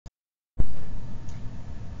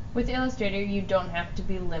With Illustrator, you don't have to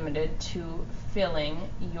be limited to filling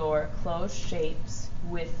your closed shapes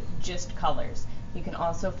with just colors. You can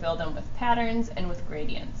also fill them with patterns and with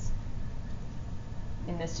gradients.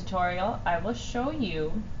 In this tutorial, I will show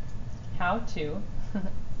you how to,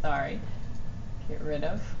 sorry, get rid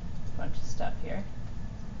of a bunch of stuff here.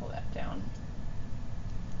 Pull that down.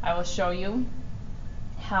 I will show you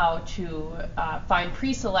how to find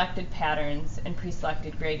pre-selected patterns and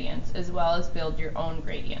pre-selected gradients, as well as build your own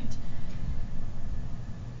gradient.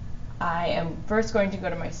 I am first going to go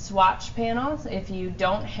to my swatch panels. If you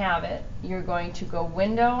don't have it, you're going to go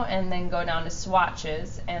Window and then go down to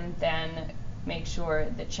Swatches, and then make sure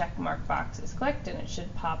the check mark box is clicked, and it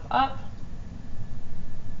should pop up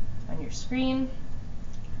on your screen.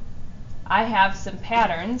 I have some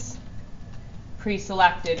patterns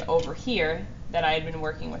pre-selected over here that I had been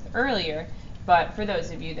working with earlier, but for those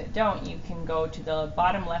of you that don't, you can go to the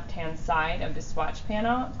bottom left-hand side of the swatch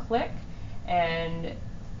panel, click, and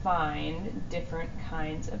find different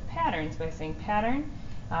kinds of patterns by saying pattern.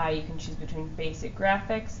 You can choose between basic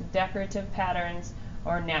graphics, decorative patterns,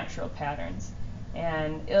 or natural patterns.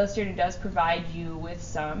 And Illustrator does provide you with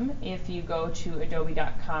some. If you go to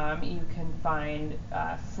adobe.com, you can find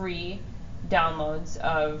free downloads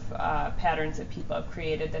of patterns that people have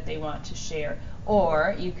created that they want to share,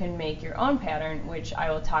 or you can make your own pattern, which I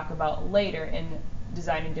will talk about later in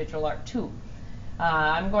Designing Digital Art 2.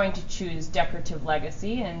 I'm going to choose Decorative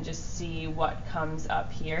Legacy and just see what comes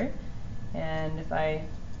up here. And if I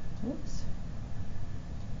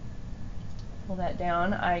pull that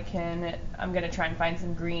down, I'm going to try and find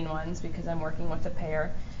some green ones because I'm working with a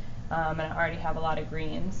pair, and I already have a lot of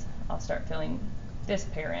greens. I'll start filling this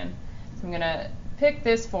pair in. So I'm going to pick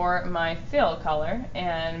this for my fill color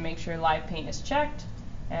and make sure Live Paint is checked,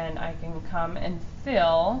 and I can come and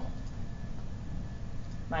fill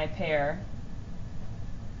my pair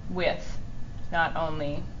with not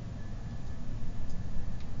only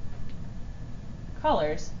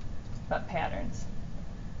colors but patterns.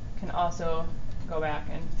 You can also go back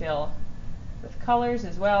and fill with colors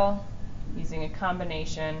as well, using a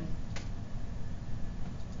combination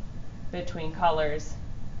between colors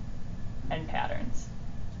and patterns.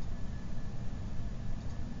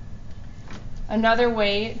 Another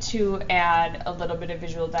way to add a little bit of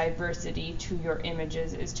visual diversity to your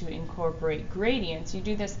images is to incorporate gradients. You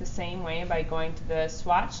do this the same way by going to the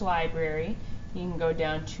swatch library. You can go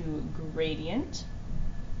down to Gradient,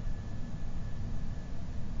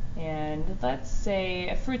 and let's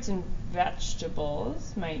say fruits and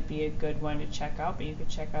vegetables might be a good one to check out, but you could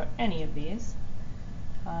check out any of these.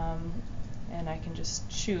 And I can just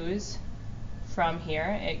choose from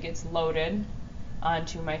here. It gets loaded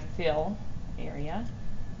onto my fill area,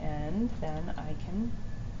 and then I can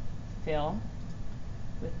fill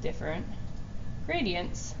with different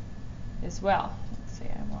gradients as well. Let's say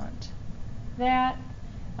I want that.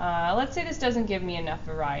 Let's say this doesn't give me enough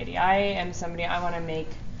variety. I want to make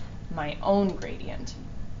my own gradient,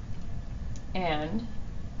 and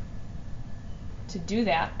to do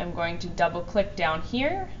that I'm going to double click down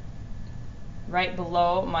here right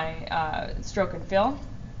below my stroke and fill,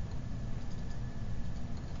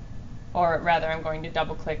 or rather I'm going to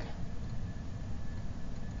double click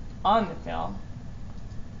on the fill